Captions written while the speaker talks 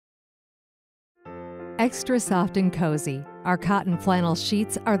Extra soft and cozy, our cotton flannel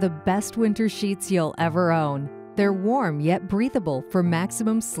sheets are the best winter sheets you'll ever own. They're warm yet breathable for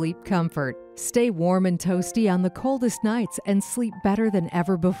maximum sleep comfort. Stay warm and toasty on the coldest nights and sleep better than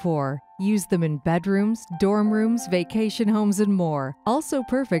ever before. Use them in bedrooms, dorm rooms, vacation homes, and more. Also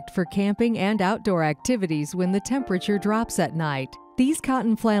perfect for camping and outdoor activities when the temperature drops at night. These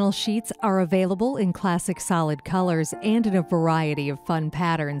cotton flannel sheets are available in classic solid colors and in a variety of fun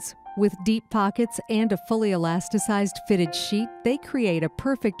patterns. With deep pockets and a fully elasticized fitted sheet, they create a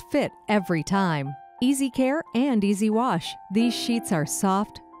perfect fit every time. Easy care and easy wash. These sheets are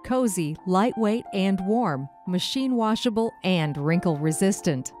soft, cozy, lightweight, and warm, machine washable, and wrinkle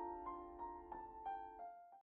resistant.